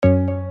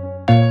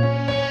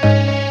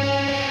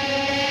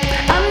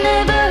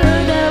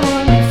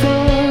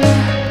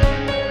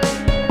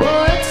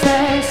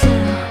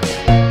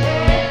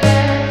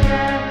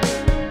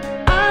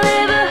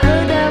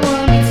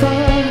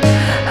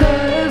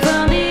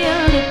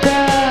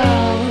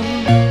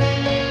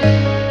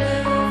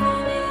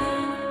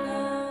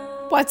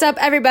What's up,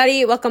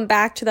 everybody? Welcome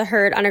back to the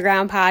Herd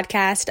Underground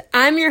podcast.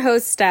 I'm your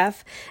host,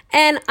 Steph,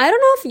 and I don't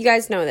know if you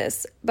guys know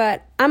this,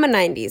 but I'm a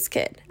 90s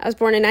kid. I was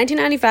born in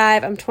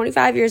 1995. I'm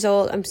 25 years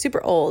old. I'm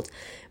super old,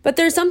 but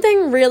there's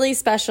something really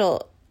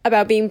special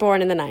about being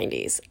born in the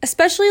 90s,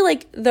 especially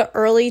like the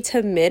early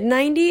to mid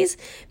 90s,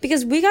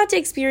 because we got to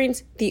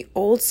experience the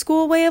old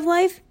school way of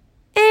life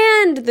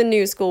and the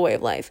new school way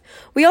of life.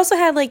 We also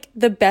had like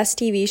the best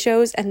TV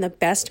shows and the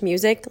best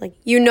music. Like,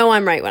 you know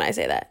I'm right when I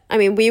say that. I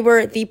mean, we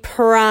were the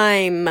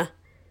prime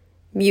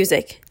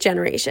music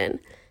generation.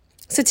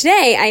 So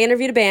today I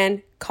interviewed a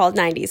band called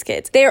 90s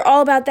Kids. They are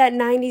all about that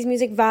 90s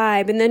music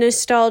vibe and the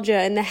nostalgia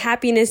and the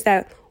happiness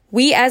that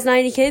we as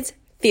 90 kids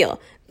feel.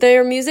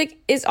 Their music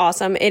is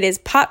awesome. It is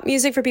pop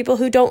music for people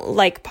who don't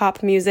like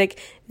pop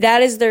music.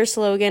 That is their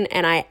slogan,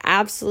 and I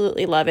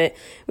absolutely love it.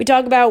 We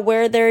talk about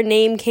where their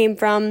name came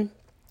from,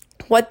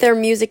 what their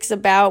music's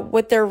about,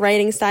 what their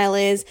writing style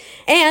is,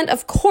 and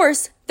of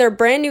course, their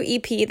brand new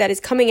EP that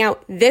is coming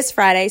out this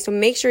Friday, so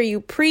make sure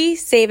you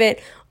pre-save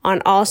it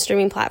on all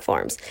streaming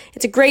platforms.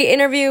 It's a great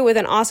interview with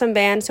an awesome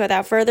band, so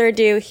without further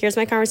ado, here's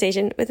my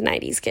conversation with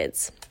 90s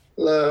Kids.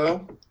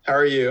 Hello, how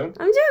are you?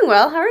 I'm doing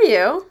well, how are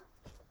you?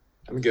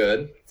 I'm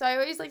good. So I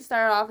always like to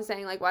start off with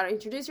saying, like, why don't you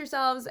introduce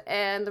yourselves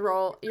and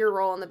your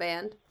role in the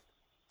band?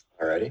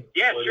 Alrighty.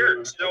 Yeah,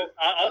 sure. So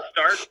I'll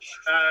start.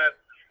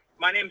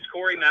 My name's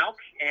Corey Malk,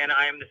 and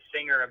I am the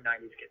singer of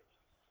 90s Kids.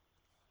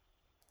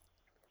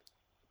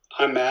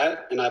 I'm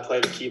Matt, and I play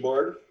the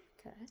keyboard.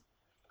 Okay.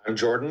 I'm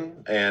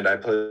Jordan, and I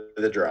play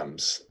the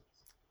drums.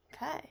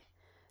 Okay.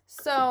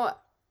 So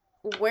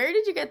where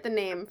did you get the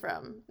name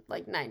from,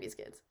 like, 90s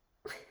Kids?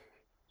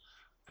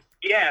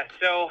 Yeah,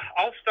 so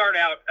I'll start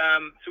out.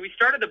 So we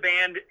started the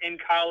band in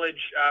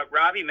college.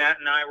 Robbie, Matt,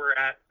 and I were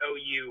at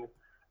OU,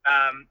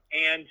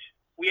 and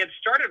we had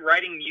started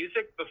writing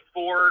music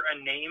before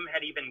a name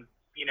had even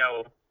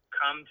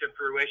come to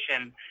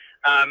fruition.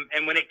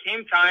 And when it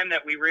came time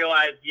that we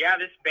realized,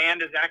 this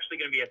band is actually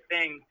going to be a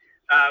thing,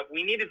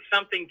 we needed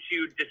something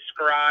to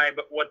describe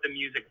what the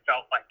music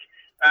felt like.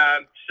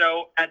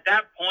 So at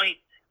that point,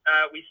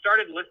 we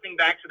started listening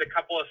back to the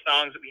couple of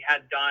songs that we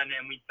had done,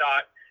 and we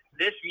thought,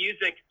 this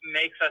music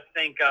makes us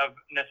think of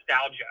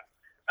nostalgia.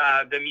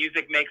 The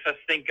music makes us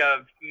think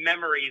of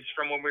memories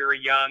from when we were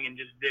young and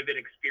just vivid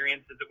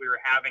experiences that we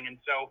were having. And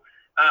so,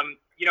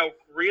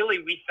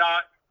 really we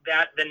thought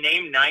that the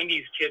name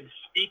 90s Kids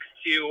speaks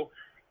to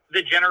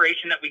the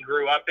generation that we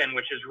grew up in,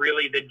 which is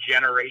really the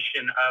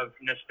generation of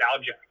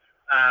nostalgia.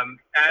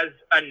 As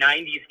a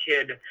 90s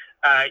kid,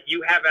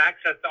 you have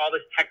access to all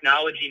this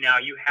technology now.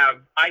 You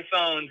have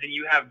iPhones and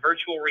you have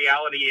virtual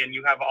reality and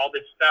you have all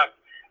this stuff,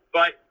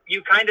 but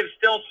you kind of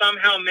still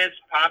somehow miss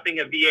popping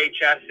a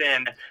VHS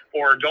in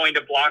or going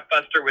to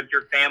Blockbuster with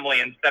your family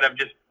instead of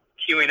just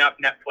queuing up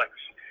Netflix.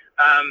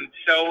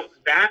 So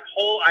that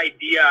whole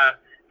idea,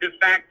 the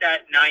fact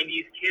that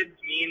 90s Kids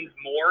means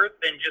more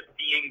than just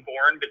being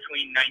born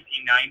between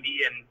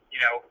 1990 and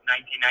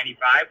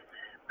 1995.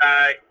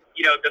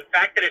 The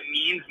fact that it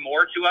means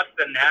more to us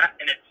than that,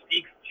 and it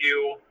speaks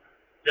to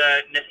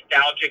the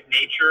nostalgic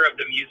nature of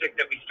the music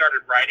that we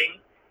started writing.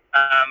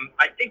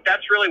 I think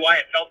that's really why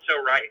it felt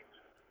so right.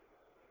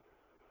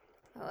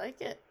 I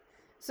like it.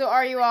 So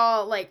are you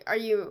all are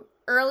you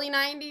early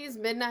 90s,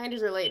 mid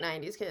 90s, or late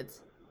 90s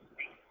kids?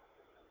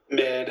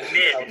 Mid.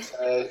 I would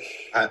say.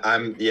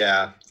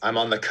 I'm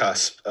on the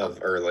cusp of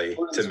early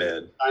to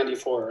mid.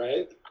 94,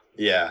 right?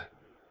 Yeah.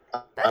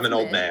 I'm an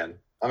old man.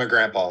 I'm a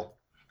grandpa.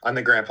 I'm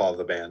the grandpa of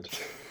the band.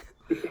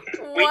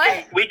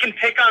 What? We can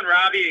pick on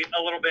Robbie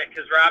a little bit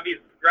because Robbie's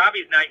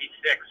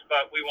 96,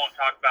 but we won't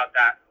talk about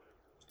that.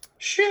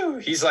 Shoo!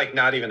 He's like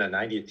not even a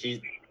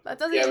 90. That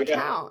doesn't even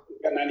count.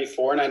 We got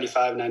 94,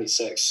 95,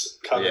 96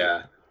 covered.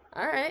 Yeah.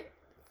 All right.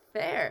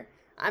 Fair.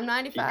 I'm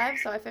 95,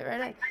 so I fit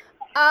right in.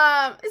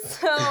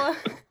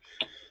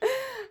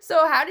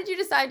 So how did you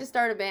decide to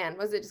start a band?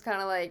 Was it just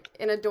kind of like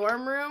in a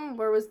dorm room?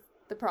 Where was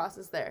the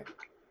process there?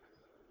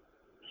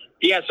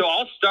 Yeah, so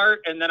I'll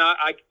start, and then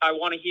I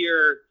want to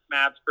hear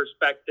Matt's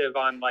perspective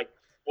on like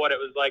what it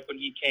was like when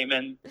he came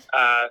in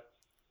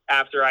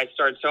after I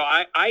started. So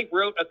I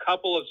wrote a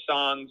couple of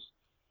songs,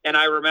 and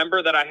I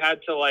remember that I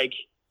had to like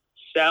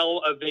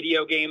sell a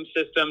video game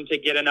system to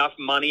get enough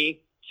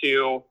money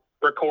to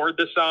record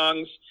the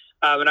songs.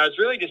 And I was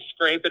really just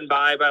scraping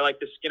by like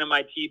the skin of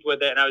my teeth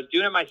with it. And I was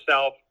doing it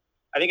myself.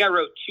 I think I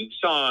wrote 2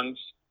 songs.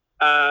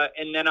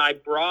 And then I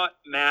brought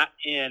Matt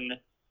in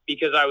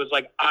because I was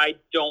like, I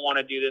don't want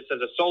to do this as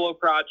a solo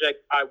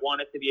project. I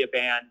want it to be a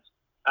band.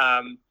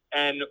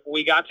 And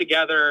we got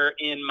together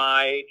in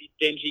my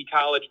dingy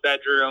college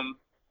bedroom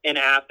in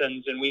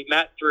Athens, and we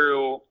met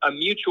through a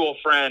mutual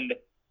friend.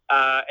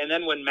 And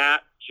then when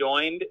Matt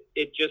joined,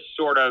 it just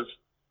sort of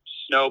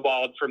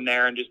snowballed from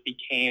there and just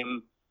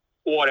became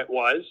what it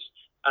was.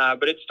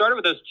 But it started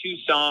with those 2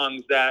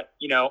 songs that,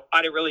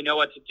 I didn't really know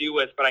what to do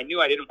with, but I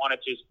knew I didn't want to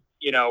just,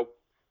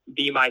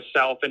 be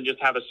myself and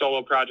just have a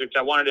solo project.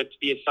 I wanted it to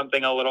be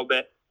something a little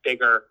bit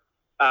bigger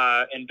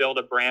and build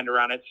a brand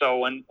around it. So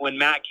when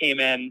Matt came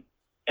in,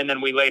 and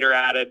then we later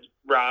added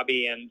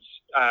Robbie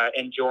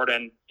and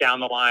Jordan down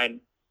the line,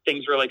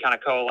 things really kind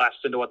of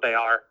coalesced into what they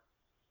are.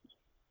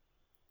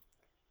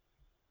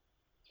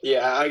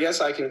 Yeah, I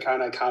guess I can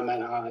kind of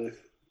comment on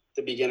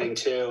the beginning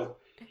too.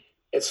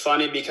 It's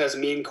funny because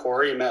me and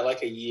Corey met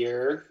like a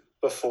year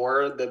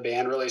before the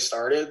band really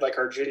started, like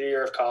our junior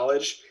year of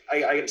college. I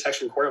get a text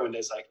from Corey one day.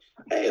 It's like,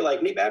 hey,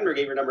 like Nate Badmer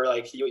gave your number.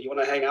 Like, you want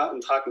to hang out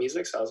and talk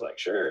music? So I was like,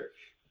 sure.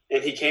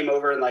 And he came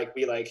over and I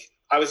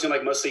was doing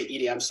like mostly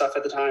EDM stuff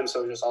at the time. So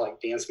it was just all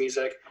like dance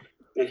music.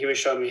 And he was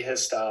showing me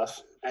his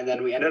stuff. And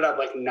then we ended up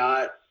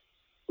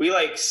we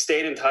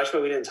stayed in touch,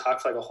 but we didn't talk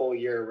for like a whole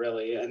year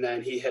really. And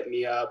then he hit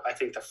me up, I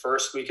think the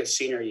first week of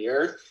senior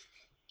year,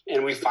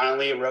 and we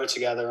finally wrote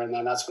together. And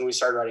then that's when we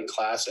started writing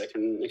Classic,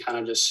 and it kind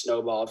of just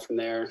snowballed from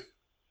there.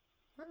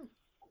 Oh,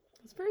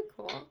 that's pretty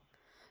cool.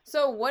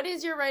 So what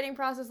is your writing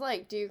process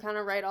like? Do you kind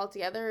of write all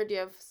together, or do you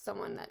have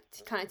someone that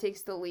kind of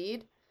takes the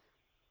lead?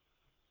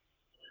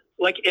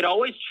 Like, it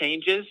always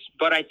changes,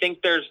 but I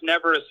think there's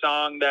never a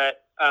song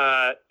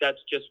that's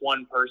just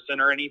one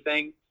person or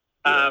anything.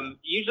 Yeah.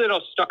 Usually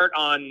it'll start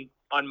on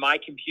my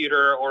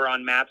computer or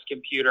on Matt's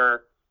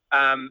computer.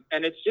 And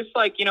it's just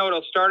like,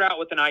 it'll start out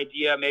with an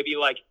idea. Maybe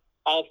like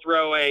I'll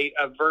throw a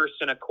verse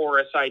and a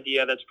chorus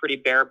idea that's pretty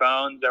bare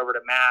bones over to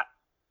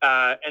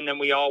Matt. And then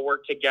we all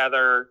work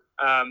together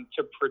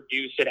to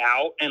produce it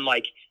out and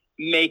like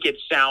make it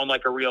sound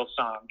like a real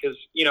song. Cause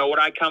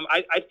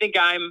I think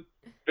I'm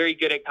very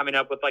good at coming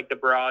up with like the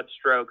broad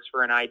strokes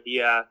for an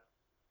idea.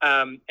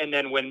 And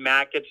then when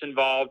Matt gets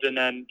involved and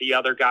then the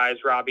other guys,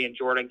 Robbie and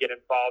Jordan, get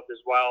involved as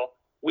well,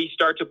 we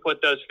start to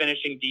put those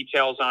finishing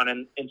details on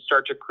and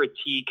start to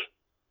critique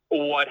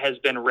what has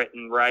been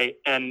written. Right.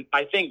 And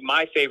I think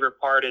my favorite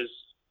part is,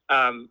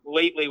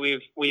 lately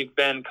we've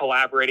been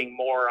collaborating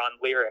more on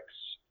lyrics,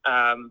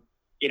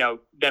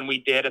 than we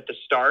did at the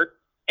start.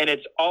 And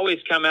it's always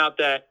come out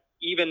that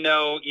even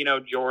though,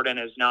 Jordan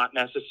is not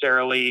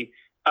necessarily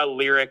a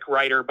lyric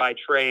writer by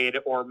trade,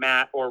 or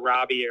Matt or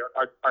Robbie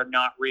are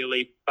not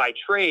really by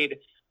trade,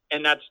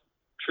 and that's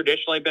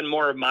traditionally been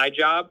more of my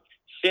job.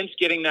 Since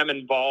getting them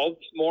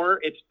involved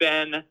more, it's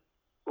been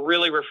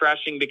really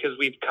refreshing because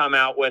we've come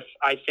out with,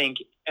 I think,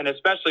 and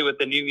especially with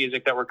the new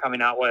music that we're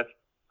coming out with,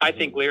 I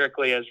think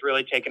lyrically has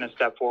really taken a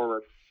step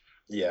forward.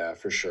 Yeah,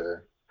 for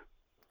sure.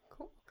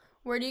 Cool.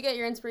 Where do you get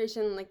your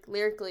inspiration, like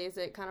lyrically? Is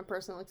it kind of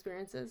personal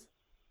experiences?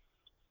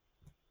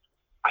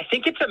 I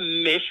think it's a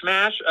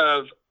mishmash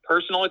of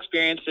personal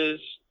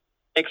experiences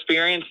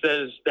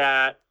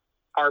that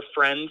our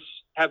friends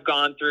have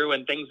gone through,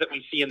 and things that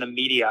we see in the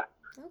media,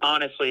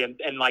 honestly,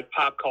 and like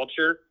pop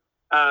culture.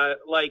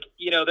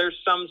 There's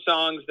some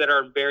songs that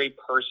are very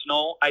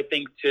personal, I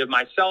think, to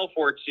myself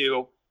or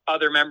to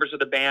other members of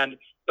the band.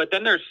 But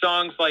then there's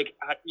songs like,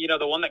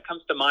 the one that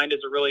comes to mind is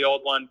a really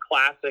old one,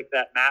 Classic,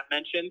 that Matt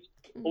mentioned.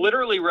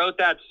 Literally wrote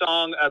that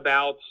song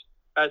about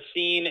a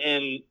scene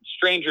in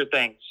Stranger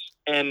Things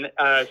in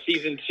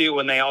season 2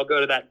 when they all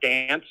go to that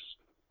dance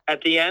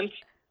at the end,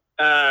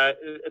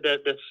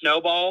 the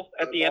snowball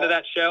at the end of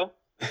that show.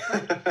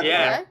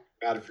 Yeah.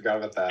 God, I forgot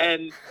about that.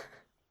 And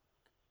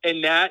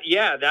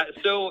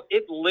so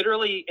it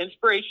literally,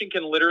 inspiration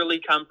can literally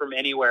come from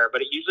anywhere,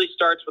 but it usually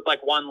starts with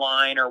like one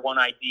line or one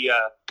idea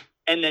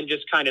and then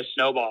just kind of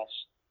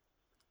snowballs.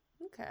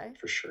 Okay.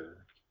 For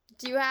sure.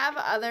 Do you have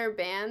other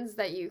bands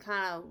that you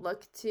kind of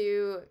look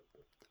to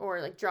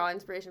or like draw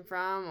inspiration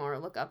from or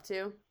look up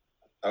to?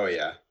 Oh,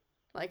 yeah.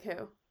 Like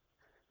who?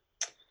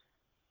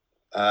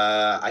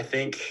 I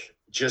think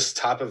just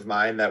top of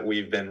mind that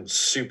we've been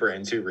super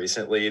into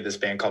recently, this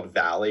band called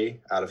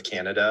Valley out of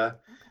Canada.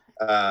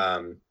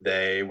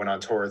 They went on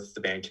tour with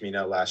the band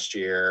Camino last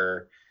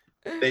year.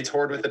 They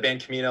toured with the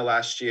band Camino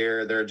last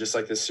year. They're just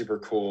like this super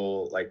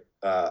cool, like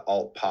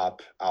alt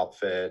pop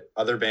outfit.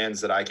 Other bands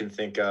that I can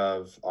think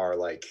of are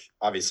like,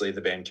 obviously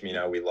the band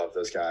Camino. We love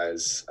those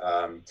guys.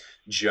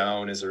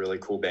 Joan is a really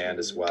cool band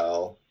as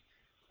well.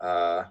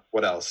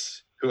 What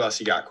else? Who else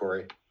you got,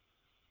 Corey?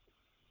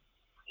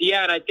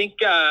 Yeah, and I think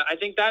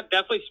that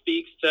definitely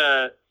speaks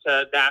to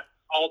that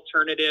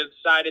alternative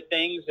side of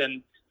things.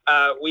 And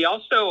we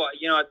also,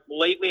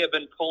 lately have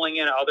been pulling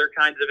in other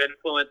kinds of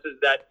influences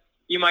that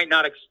you might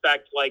not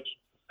expect, like,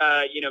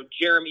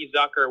 Jeremy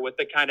Zucker with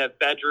the kind of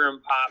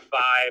bedroom pop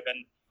vibe.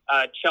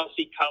 And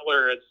Chelsea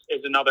Cutler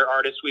is another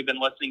artist we've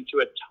been listening to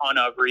a ton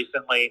of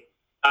recently.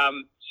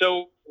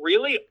 So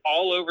really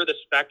all over the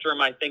spectrum,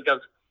 I think,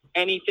 of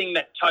anything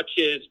that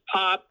touches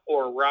pop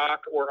or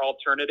rock or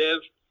alternative.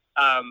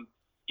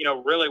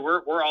 Really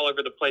we're all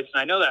over the place.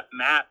 And I know that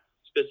Matt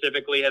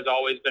specifically has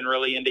always been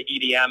really into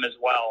EDM as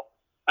well.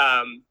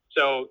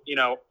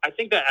 I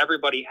think that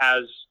everybody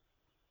has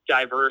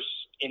diverse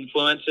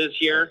influences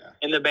here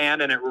in the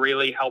band, and it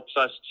really helps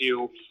us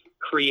to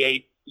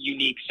create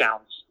unique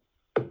sounds.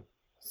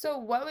 So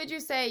what would you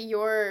say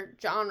your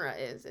genre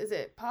is? Is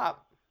it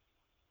pop?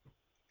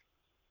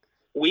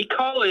 We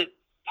call it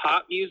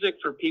pop music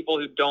for people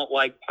who don't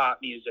like pop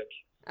music.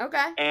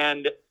 Okay.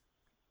 And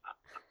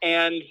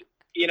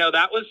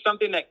that was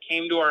something that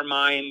came to our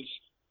minds,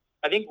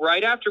 I think,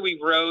 right after we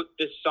wrote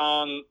this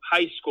song,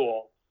 High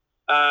School.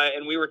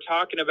 and we were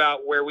talking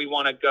about where we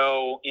want to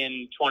go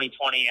in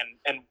 2020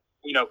 and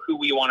who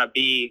we want to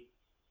be.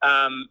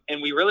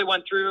 And we really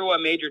went through a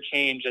major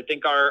change. I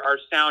think our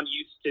sound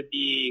used to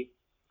be,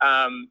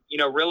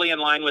 really in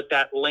line with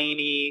that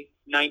Laney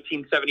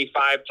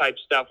 1975 type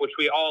stuff, which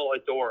we all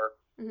adore.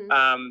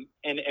 Mm-hmm.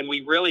 And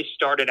we really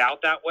started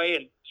out that way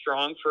and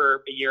strong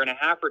for a year and a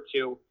half or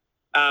two.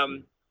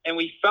 And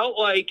we felt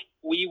like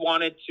we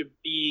wanted to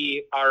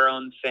be our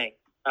own thing.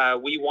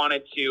 We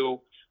wanted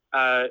to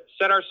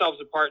set ourselves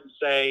apart and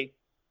say,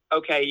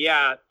 okay,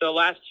 yeah, the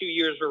last 2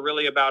 years were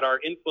really about our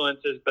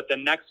influences, but the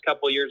next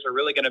couple of years are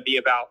really going to be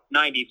about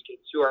 90s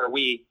kids. Who are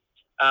we?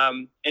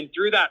 And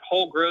through that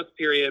whole growth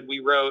period, we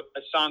wrote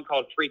a song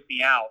called Freak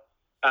Me Out,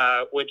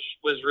 which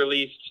was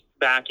released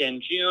back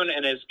in June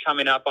and is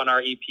coming up on our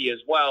EP as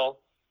well,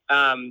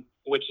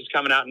 which is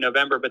coming out in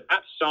November. But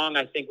that song,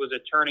 I think, was a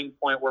turning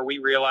point where we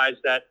realized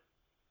that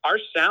our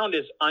sound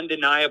is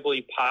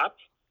undeniably pop,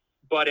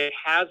 but it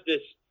has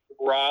this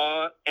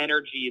raw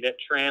energy that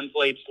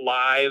translates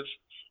live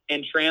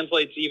and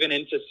translates even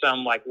into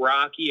some like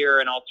rockier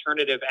and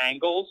alternative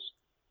angles.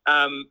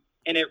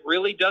 And it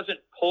really doesn't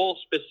pull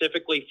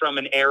specifically from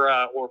an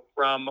era or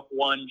from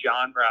one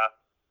genre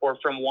or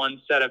from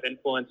one set of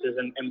influences.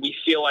 And we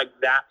feel like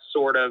that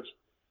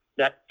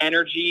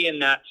energy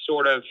and that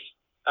sort of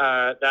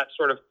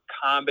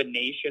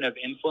combination of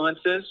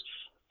influences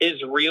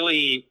is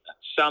really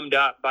summed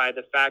up by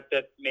the fact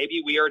that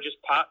maybe we are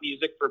just pop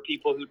music for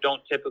people who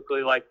don't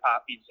typically like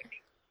pop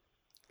music.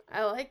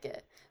 I like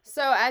it.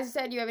 So as you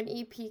said, you have an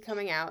EP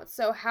coming out.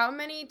 So how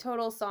many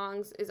total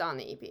songs is on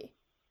the EP?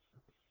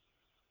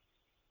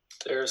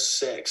 There's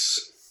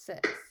 6.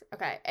 6.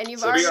 Okay. And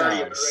you've already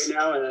already right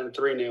now, and then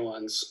 3 new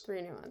ones.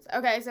 3 new ones.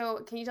 Okay. So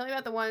can you tell me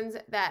about the ones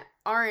that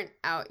aren't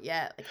out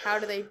yet? Like, how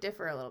do they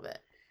differ a little bit?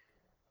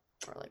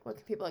 Or like, what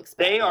can people expect?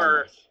 They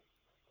are.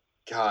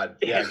 God,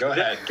 yeah. Go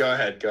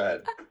ahead.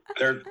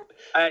 They're.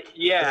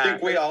 Yeah. I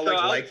think we all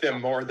like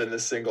them more than the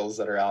singles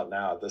that are out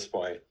now at this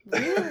point.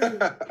 Really?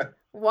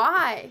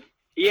 Why?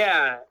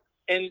 Yeah,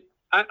 and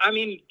I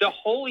mean, the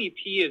whole EP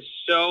is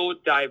so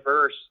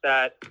diverse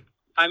that,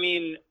 I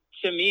mean,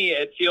 to me,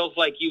 it feels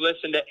like you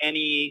listen to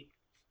any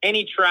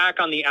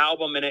track on the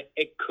album and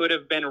it could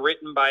have been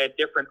written by a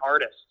different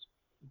artist,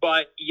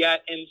 but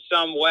yet in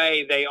some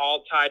way they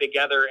all tie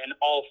together and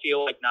all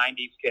feel like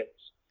 90s kids.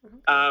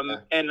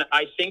 And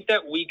I think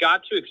that we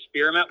got to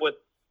experiment with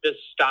the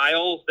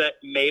styles that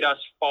made us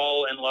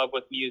fall in love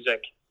with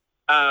music.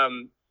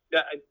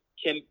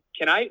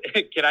 Can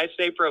I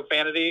say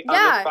profanity on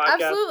this podcast?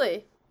 Yeah,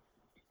 absolutely.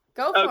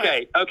 Go for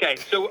it. Okay.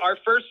 So our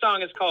first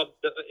song is called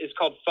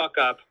 "Fuck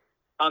Up"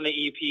 on the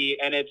EP,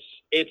 and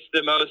it's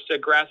the most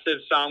aggressive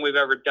song we've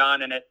ever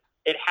done, and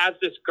it has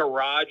this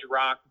garage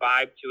rock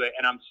vibe to it,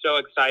 and I'm so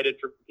excited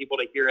for people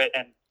to hear it.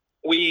 And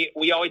we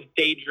always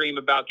daydream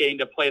about getting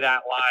to play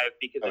that live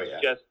because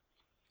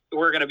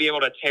we're going to be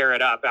able to tear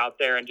it up out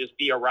there and just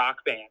be a rock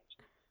band.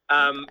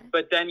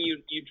 But then you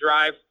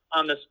drive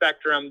on the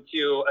spectrum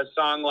to a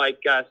song like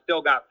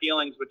Still Got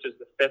Feelings, which is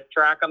the 5th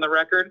track on the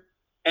record.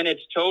 And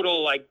it's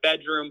total like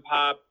bedroom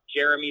pop,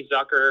 Jeremy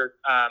Zucker,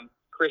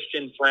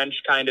 Christian French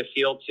kind of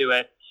feel to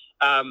it,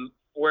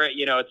 where,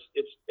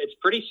 it's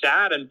pretty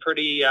sad and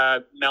pretty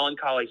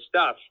melancholy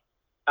stuff.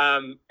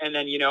 And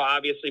then,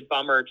 obviously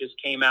Bummer just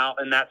came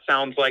out, and that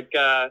sounds like,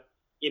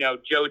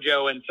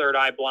 JoJo and Third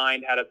Eye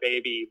Blind had a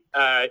baby.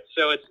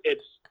 So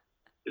it's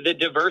the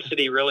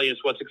diversity really is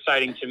what's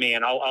exciting to me,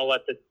 and I'll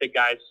let the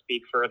guys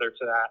speak further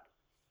to that.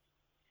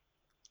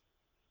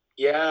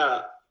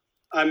 Yeah,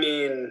 I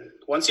mean,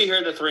 once you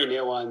hear the 3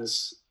 new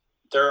ones,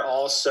 they're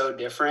all so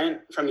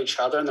different from each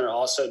other, and they're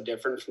all so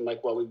different from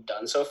like what we've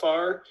done so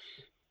far.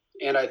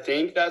 And I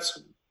think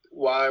that's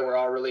why we're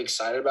all really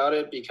excited about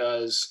it,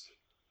 because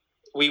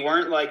we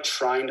weren't like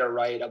trying to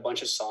write a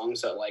bunch of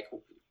songs that like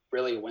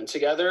really went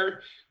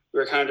together. We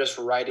were kind of just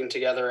writing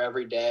together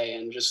every day,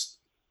 and just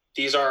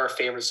these are our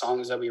favorite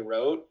songs that we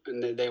wrote,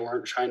 and they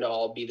weren't trying to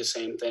all be the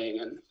same thing.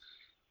 And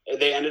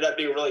they ended up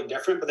being really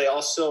different, but they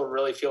all still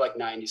really feel like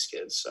 90s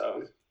kids.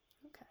 So,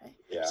 okay.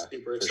 Yeah,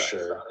 super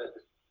excited about it.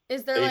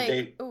 Is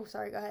there oh,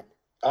 sorry, go ahead.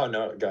 Oh,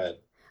 no, go ahead.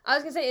 I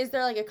was going to say, is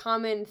there like a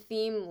common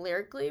theme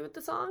lyrically with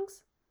the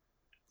songs?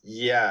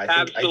 Yeah,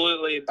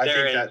 absolutely.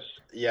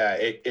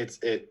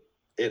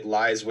 It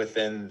lies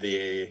within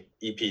the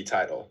EP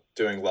title,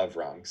 Doing Love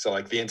Wrong. So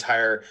like the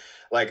entire,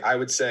 like I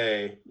would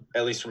say,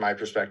 at least from my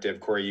perspective,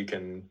 Corey, you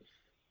can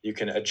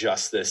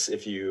adjust this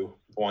if you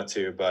want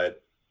to,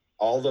 but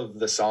all of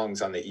the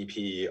songs on the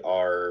EP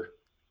are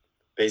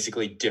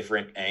basically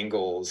different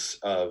angles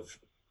of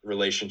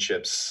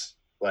relationships,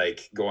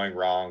 like going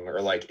wrong,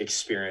 or like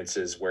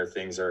experiences where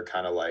things are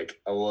kind of like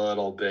a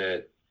little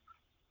bit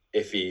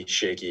iffy,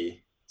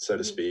 shaky, so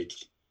to speak.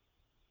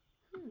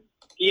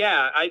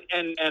 Yeah,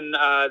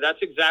 that's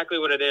exactly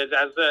what it is.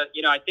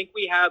 I think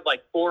we had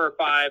like 4 or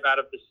 5 out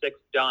of the 6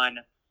 done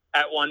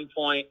at one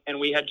point, and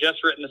we had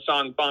just written the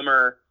song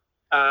Bummer.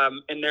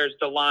 And there's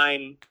the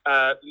line,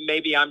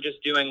 maybe I'm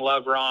just doing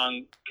love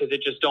wrong because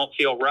it just don't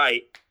feel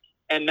right.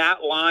 And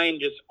that line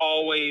just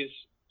always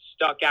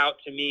stuck out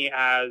to me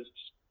as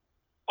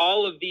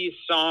all of these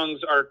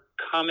songs are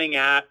coming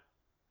at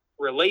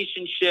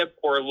relationship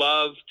or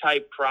love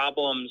type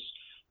problems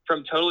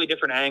from totally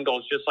different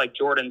angles, just like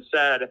Jordan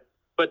said.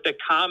 But the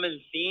common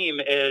theme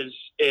is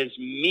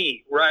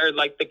me, right? Or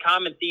like the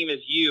common theme is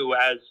you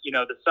as, you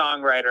know, the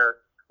songwriter,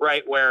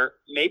 right? Where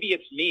maybe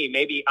it's me,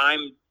 maybe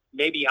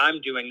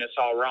I'm doing this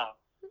all wrong.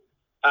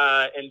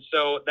 And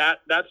so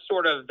that's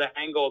sort of the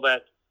angle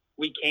that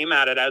we came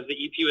at it as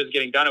the EP was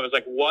getting done. It was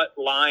like, what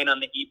line on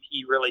the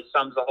EP really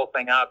sums the whole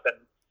thing up?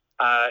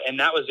 And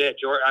that was it.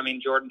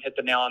 Jordan hit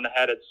the nail on the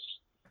head.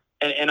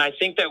 And I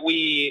think that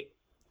we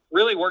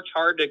really worked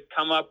hard to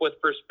come up with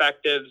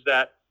perspectives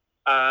that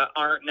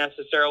aren't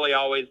necessarily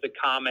always the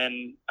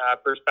common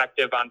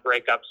perspective on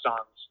breakup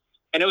songs.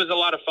 And it was a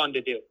lot of fun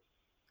to do.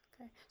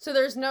 Okay. So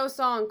there's no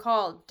song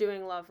called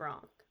Doing Love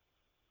Wrong?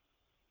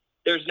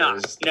 There's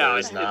not.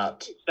 There's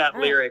not. It's that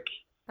lyric.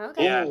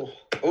 Okay. Yeah.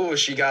 Oh,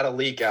 she got a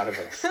leak out of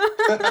it.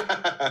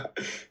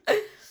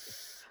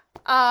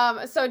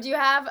 So do you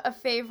have a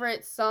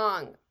favorite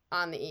song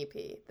on the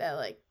EP that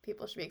like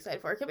people should be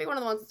excited for? It could be one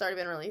of the ones that's already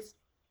been released.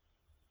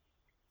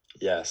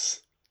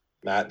 Yes.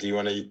 Matt, do you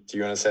want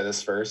to say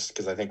this first?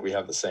 Because I think we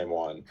have the same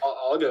one.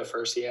 I'll go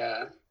first.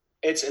 Yeah,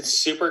 it's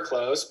super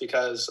close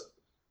because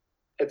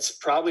it's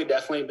probably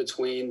definitely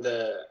between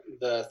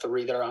the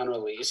three that are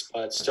unreleased,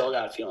 but Still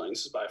Got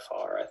Feelings is by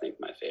far, I think,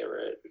 my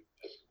favorite.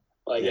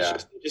 Like, yeah.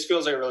 it just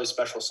feels like a really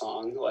special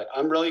song. Like,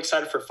 I'm really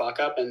excited for Fuck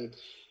Up, and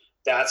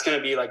that's going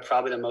to be like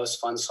probably the most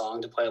fun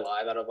song to play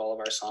live out of all of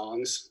our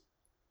songs.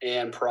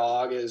 And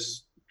Prague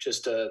is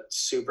just a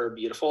super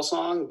beautiful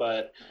song,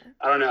 but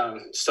I don't know.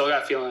 Still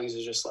Got Feelings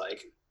is just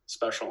like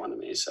special one to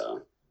me,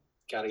 so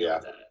gotta go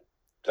with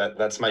that.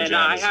 That's my and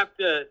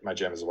jam. My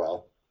jam as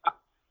well.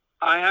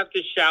 I have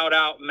to shout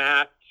out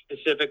Matt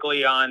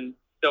specifically on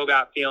Still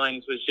Got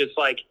Feelings. Was just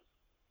like,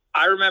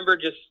 I remember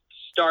just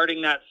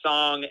starting that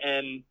song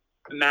and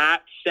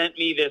Matt sent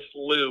me this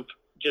loop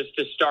just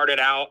to start it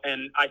out.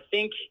 And I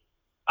think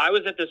I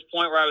was at this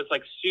point where I was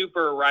like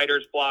super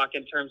writer's block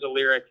in terms of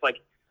lyrics. Like,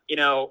 you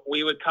know,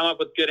 we would come up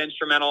with good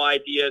instrumental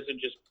ideas and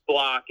just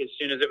block as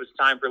soon as it was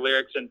time for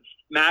lyrics. And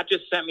Matt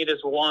just sent me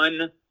this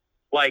one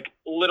like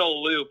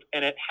little loop,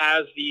 and it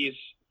has these,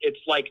 it's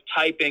like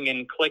typing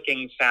and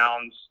clicking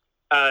sounds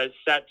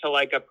set to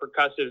like a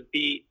percussive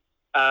beat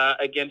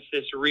against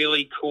this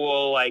really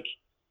cool, like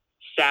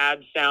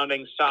sad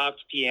sounding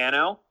soft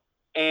piano.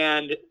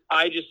 And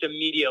I just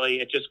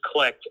immediately, it just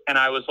clicked. And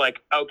I was like,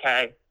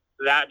 okay,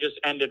 that just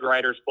ended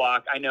writer's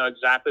block. I know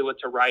exactly what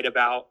to write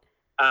about.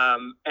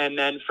 And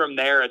then from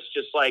there, it's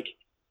just like,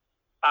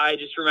 I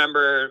just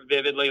remember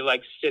vividly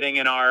like sitting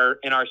in our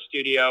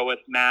studio with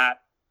Matt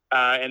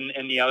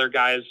and the other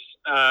guys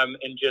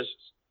and just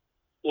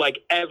like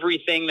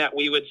everything that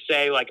we would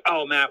say, like,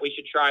 oh, Matt, we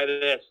should try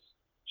this.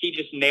 He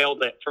just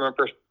nailed it from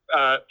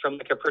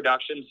like a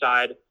production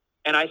side.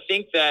 And I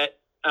think that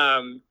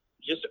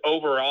just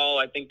overall,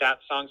 I think that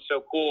song's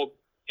so cool.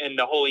 And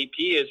the whole EP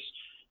is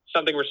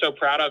something we're so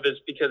proud of, is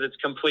because it's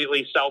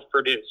completely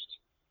self-produced.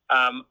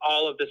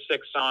 All of the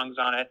 6 songs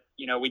on it,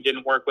 you know, we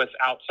didn't work with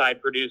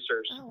outside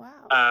producers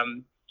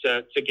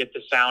to get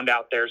the sound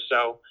out there.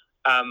 So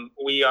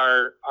we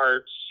are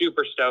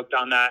super stoked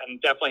on that,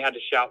 and definitely had to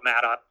shout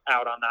Matt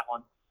out on that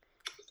one.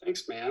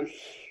 Thanks, man.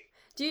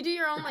 Do you do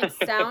your own like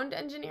sound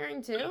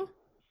engineering too?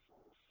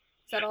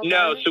 Is that all?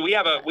 No, so we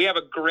have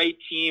a great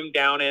team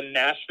down in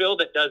Nashville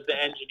that does the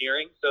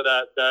engineering. So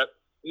the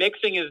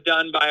mixing is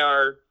done by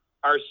our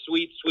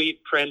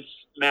sweet Prince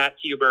Matt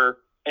Huber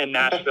in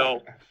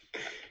Nashville.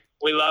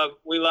 We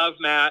love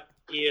Matt.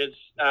 He is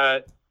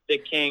the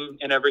king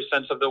in every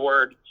sense of the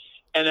word.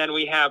 And then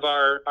we have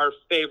our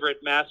favorite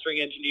mastering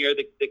engineer,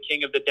 the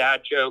king of the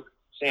dad joke,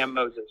 Sam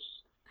Moses.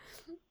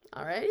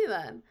 Alrighty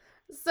then.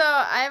 So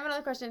I have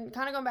another question,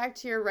 kind of going back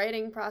to your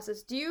writing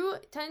process. Do you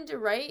tend to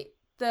write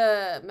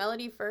the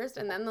melody first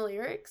and then the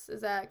lyrics? Is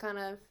that kind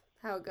of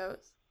how it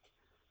goes?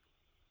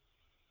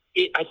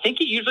 I think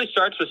it usually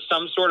starts with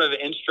some sort of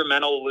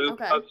instrumental loop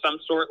of some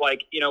sort.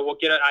 Like, you know, we'll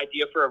get an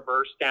idea for a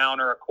verse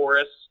down or a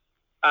chorus.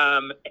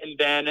 And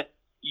then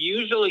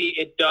usually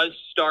it does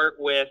start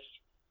with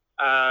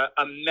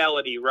a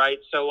melody, right?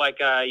 So like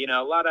you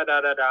know, la da da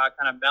da da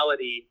kind of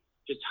melody,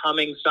 just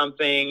humming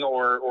something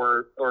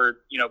or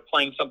you know,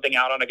 playing something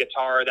out on a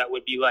guitar that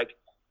would be like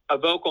a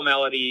vocal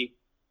melody,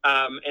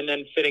 and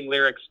then fitting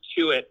lyrics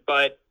to it.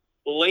 But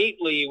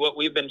lately, what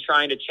we've been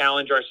trying to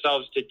challenge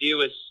ourselves to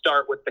do is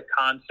start with the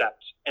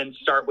concept and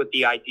start with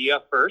the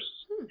idea first,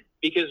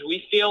 because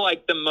we feel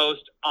like the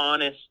most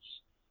honest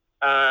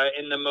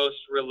and the most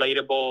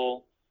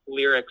relatable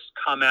lyrics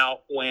come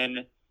out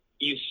when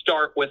you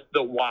start with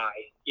the why.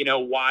 You know,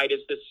 why does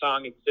this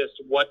song exist?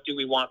 What do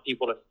we want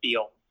people to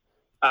feel?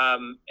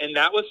 And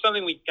that was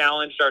something we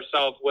challenged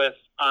ourselves with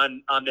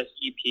on this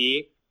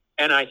EP.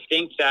 And I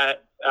think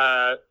that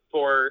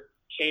for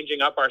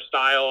changing up our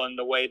style and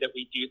the way that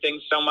we do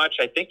things so much,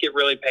 I think it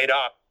really paid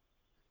off.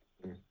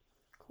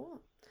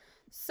 Cool.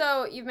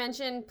 So you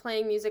mentioned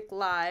playing music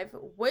live.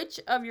 Which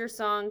of your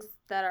songs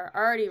that are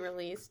already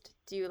released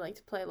do you like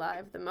to play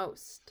live the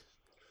most?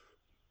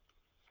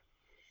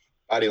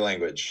 Body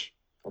Language.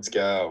 Let's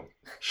go.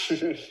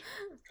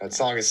 That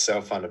song is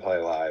so fun to play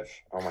live.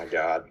 Oh my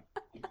God.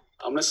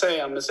 I'm gonna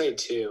say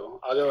 2.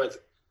 I'll go with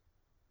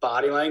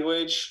Body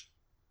Language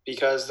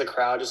because the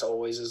crowd just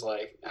always is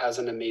like has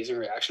an amazing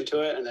reaction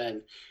to it. And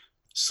then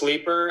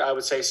Sleeper, I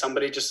would say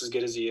Somebody Just As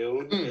Good As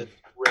You. It's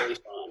really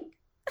fun.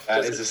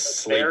 That is a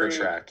sleeper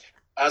track.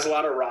 Has a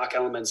lot of rock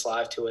elements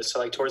live to it. So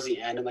like towards the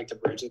end and like the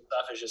bridge and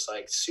stuff is just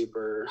like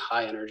super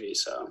high energy.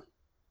 So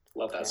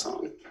love that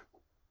song.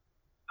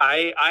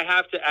 I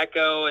have to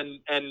echo and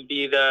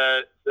be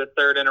the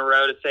third in a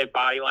row to say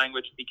Body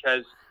Language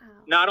because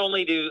not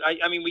only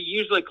I mean, we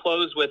usually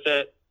close with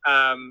it,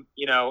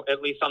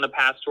 at least on the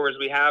past tours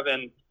we have.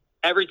 And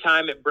every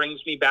time it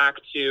brings me back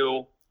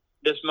to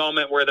this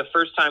moment where the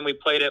first time we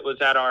played it was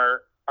at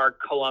our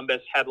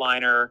Columbus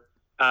headliner,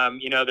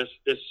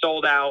 this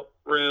sold out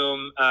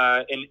room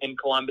in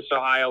Columbus,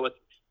 Ohio with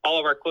all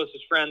of our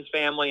closest friends,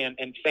 family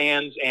and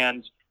fans.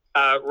 And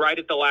right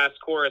at the last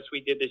chorus,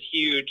 we did this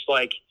huge,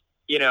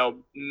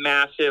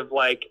 massive,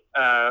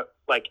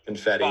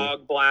 confetti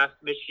fog blast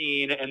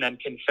machine and then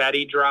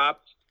confetti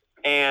dropped.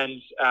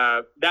 And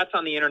that's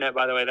on the internet,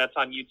 by the way. That's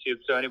on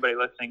YouTube. So anybody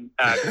listening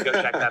can go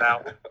check that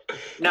out.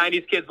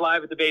 90s Kids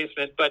Live at the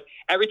Basement. But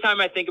every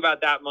time I think about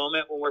that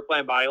moment when we're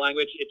playing Body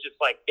Language, it just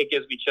it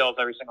gives me chills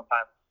every single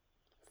time.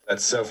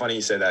 That's so funny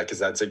you say that because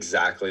that's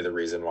exactly the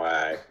reason why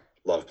I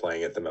love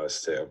playing it the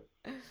most too.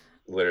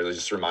 Literally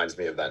just reminds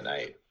me of that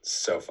night. It's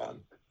so fun.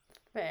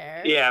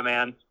 Fair. Yeah,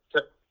 man.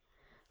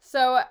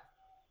 So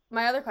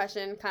my other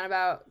question, kind of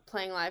about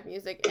playing live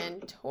music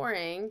and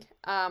touring,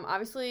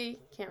 obviously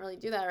can't really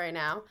do that right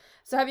now.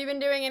 So have you been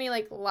doing any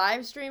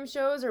live stream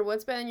shows, or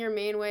what's been your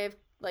main way of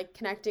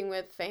connecting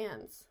with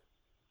fans?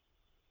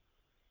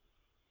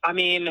 I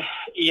mean,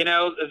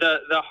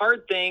 the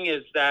hard thing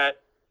is that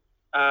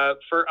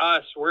for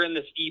us, we're in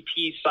this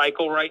EP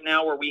cycle right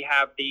now where we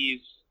have these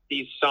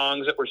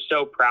songs that we're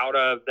so proud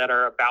of that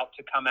are about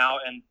to come out,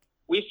 and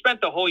we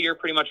spent the whole year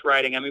pretty much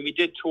writing. I mean, we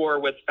did tour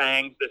with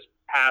Fangs this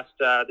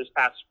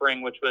past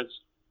spring, which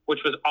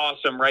was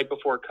awesome right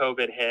before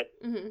COVID hit.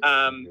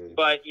 Mm-hmm.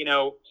 But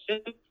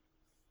since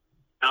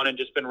down and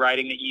just been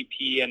writing the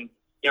EP and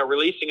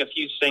releasing a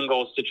few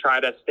singles to try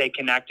to stay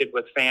connected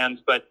with fans.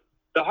 But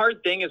the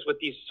hard thing is with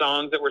these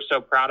songs that we're so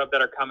proud of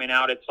that are coming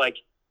out, it's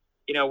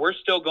we're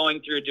still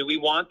going through, do we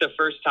want the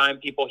first time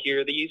people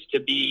hear these to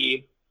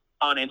be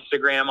on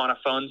Instagram, on a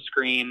phone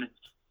screen,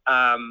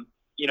 on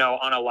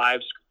a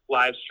live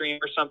stream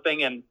or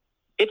something? And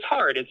it's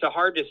hard. It's a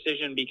hard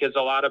decision because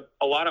a lot of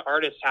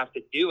artists have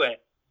to do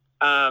it.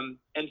 And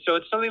so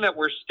it's something that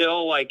we're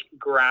still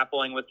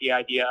grappling with the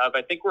idea of.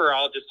 I think we're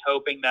all just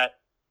hoping that,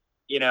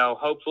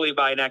 hopefully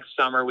by next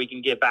summer we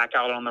can get back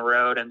out on the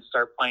road and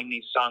start playing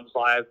these songs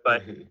live.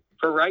 But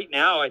for right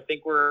now, I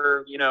think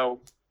we're,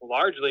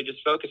 largely just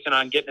focusing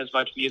on getting as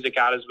much music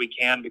out as we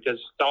can because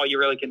it's all you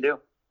really can do.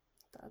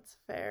 That's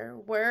fair.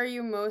 Where are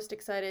you most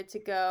excited to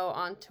go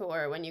on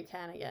tour when you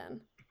can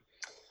again?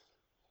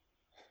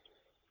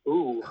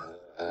 Ooh.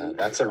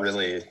 That's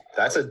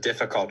a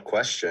difficult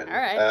question. All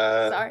right.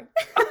 Sorry.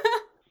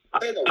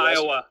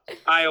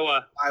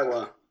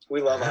 Iowa.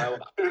 We love Iowa.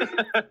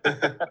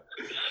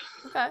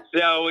 Okay.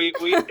 So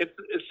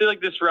it's like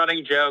this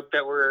running joke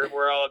that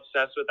we're all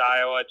obsessed with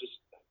Iowa.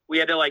 We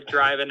had to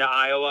drive into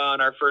Iowa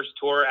on our first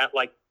tour at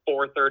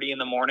 4:30 in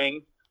the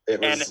morning. It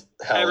was and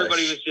hellish.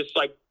 Everybody was just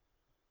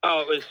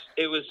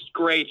it was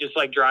great. Just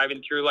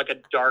driving through a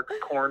dark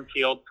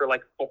cornfield for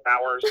 4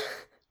 hours.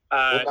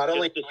 Not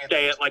only to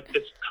stay at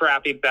this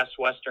crappy Best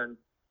Western.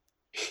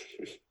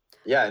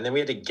 Yeah, and then we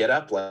had to get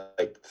up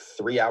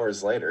 3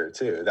 hours later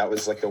too. That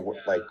was and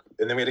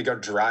then we had to go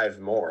drive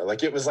more.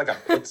 It was a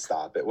pit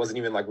stop. It wasn't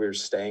even we were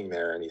staying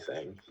there or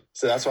anything.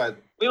 So that's why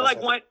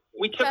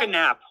we took a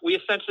nap. We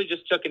essentially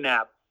just took a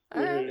nap.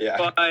 Yeah.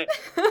 But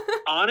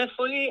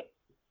honestly,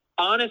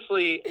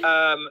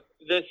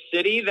 the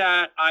city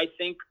that I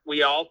think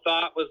we all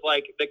thought was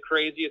the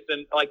craziest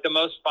and the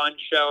most fun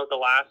show the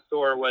last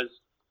tour was.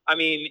 I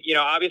mean,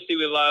 obviously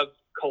we love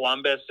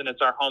Columbus and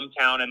it's our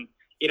hometown and,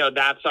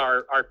 that's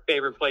our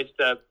favorite place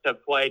to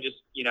play just,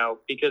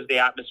 because of the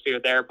atmosphere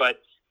there. But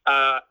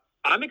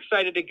I'm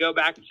excited to go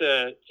back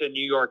to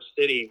New York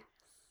City.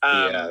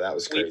 Yeah, that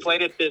was crazy. We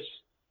played at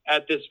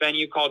this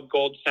venue called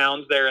Gold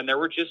Sounds there, and there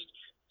were just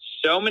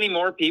so many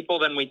more people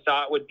than we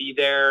thought would be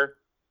there.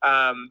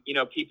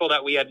 People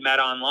that we had met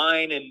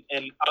online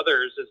and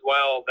others as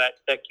well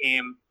that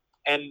came.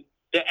 And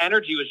the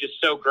energy was just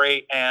so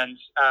great, and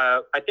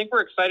I think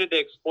we're excited to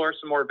explore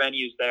some more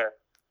venues there.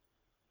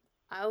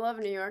 I love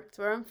New York. It's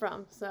where I'm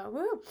from, so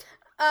woo.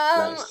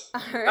 Nice.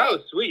 All right. Oh,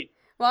 sweet.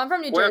 Well, I'm from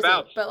New Jersey,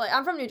 Whereabouts? but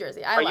I'm from New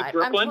Jersey. Are you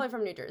Brooklyn? I'm totally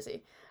from New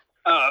Jersey.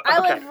 Okay. I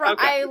live.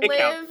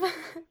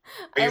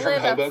 Are you from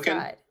Hoboken?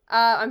 Outside.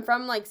 I'm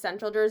from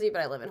Central Jersey,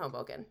 but I live in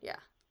Hoboken. Yeah.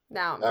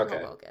 Now I'm from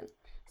Hoboken,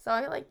 so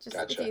I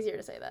Gotcha. It's easier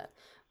to say that.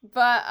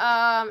 But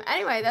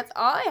anyway, that's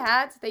all I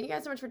had. So thank you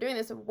guys so much for doing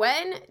this.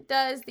 When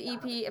does the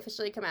EP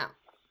officially come out?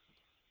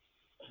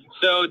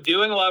 So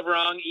Doing Love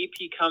Wrong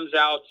EP comes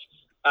out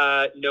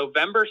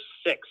November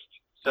 6th.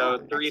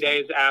 So 3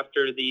 days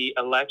after the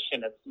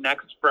election, it's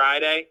next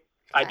Friday.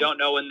 Okay. I don't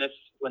know when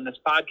this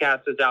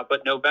podcast is out,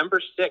 but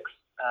November 6th.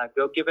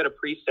 Go give it a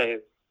pre-save.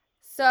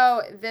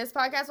 So this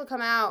podcast will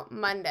come out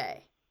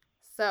Monday.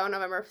 So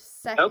November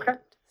 2nd. Okay.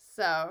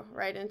 So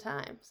right in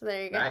time. So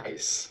there you go.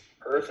 Nice.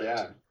 Perfect.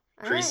 Yeah.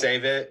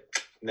 Pre-save it,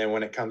 and then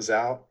when it comes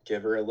out,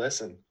 give her a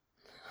listen.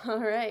 All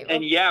right. Well,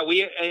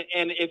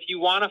 and if you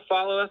want to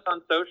follow us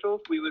on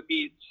socials, we would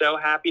be so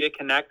happy to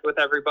connect with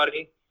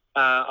everybody.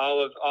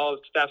 All of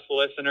Steph's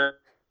listeners.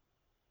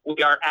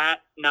 We are at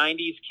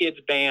 90s Kids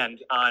Band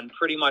on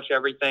pretty much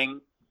everything.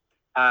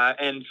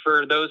 And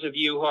for those of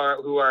you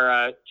who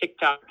are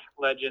TikTok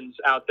legends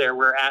out there,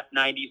 we're at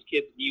 90s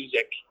Kids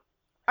Music.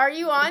 Are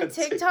you on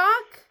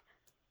TikTok?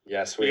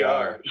 Yes, we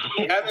are.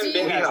 We haven't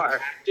been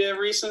active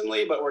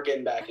recently, but we're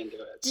getting back into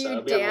it. Do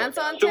you dance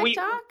on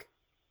TikTok?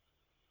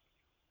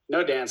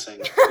 No dancing.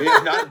 We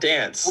have not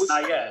danced.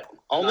 Not yet.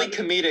 Only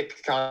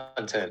comedic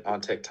content on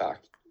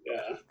TikTok.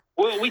 Yeah.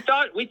 Well, we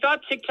thought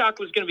TikTok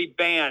was going to be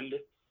banned,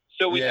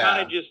 so we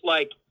kind of just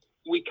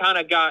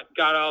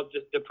got all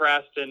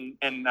depressed and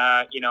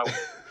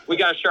we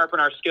got to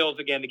sharpen our skills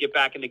again to get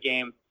back in the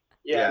game.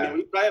 Yeah, I mean,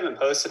 we probably haven't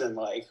posted in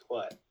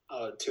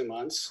 2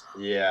 months.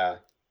 Yeah.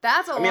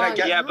 That's a long time.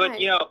 Yeah, but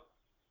it's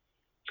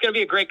going to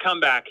be a great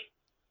comeback.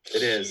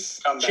 It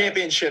is.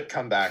 Championship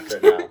comeback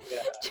right now. Yeah.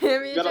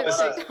 Championship.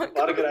 Got a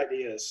lot of good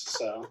ideas.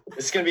 So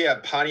it's going to be a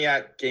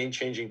Pontiac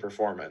game-changing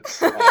performance.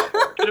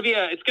 It's going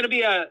to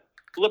be a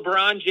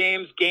LeBron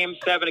James Game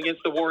 7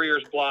 against the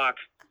Warriors block.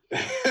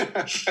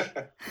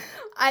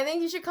 I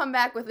think you should come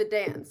back with a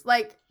dance.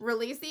 Like,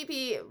 release the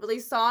EP,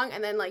 release song,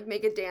 and then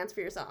make a dance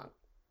for your song.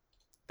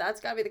 That's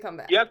got to be the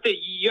comeback. You have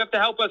to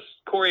help us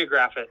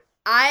choreograph it.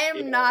 I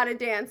am not a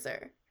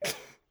dancer.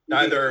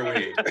 Neither are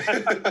we.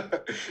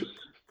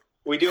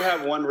 We do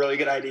have one really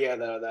good idea,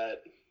 though,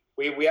 that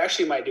we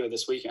actually might do it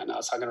this weekend. I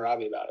was talking to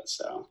Robbie about it,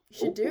 so you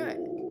should do it.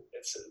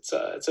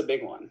 It's a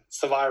big one. It's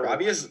the viral.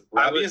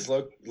 Robbie is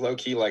low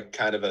key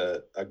kind of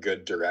a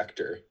good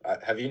director.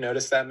 Have you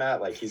noticed that,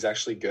 Matt? He's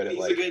actually good at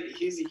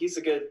he's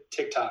a good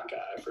TikTok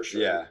guy for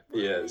sure. Yeah,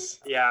 he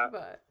is. Yeah,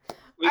 but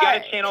we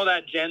got to channel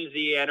that Gen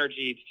Z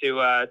energy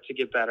to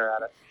get better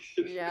at it.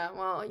 Yeah,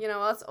 well,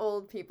 us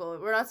old people,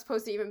 we're not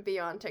supposed to even be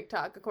on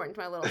TikTok, according to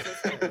my little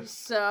sister.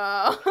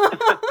 So.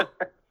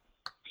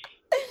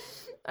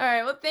 All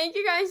right. Well, thank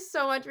you guys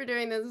so much for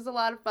doing this. It was a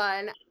lot of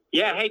fun.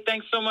 Yeah. Hey,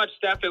 thanks so much,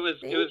 Steph. It was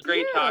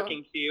great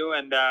talking to you.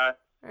 And all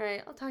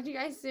right. I'll talk to you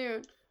guys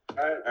soon.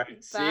 All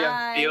right. See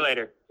ya. See you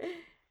later.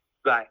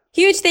 Bye.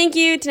 Huge thank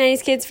you to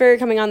 90s Kids for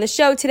coming on the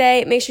show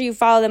today. Make sure you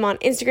follow them on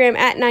Instagram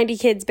at 90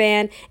 Kids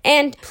Band.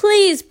 And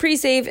please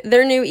pre-save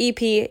their new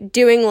EP,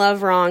 Doing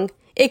Love Wrong.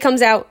 It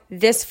comes out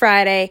this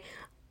Friday,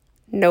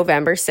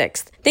 November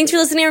 6th. Thanks for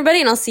listening, everybody,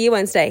 and I'll see you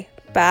Wednesday.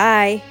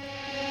 Bye.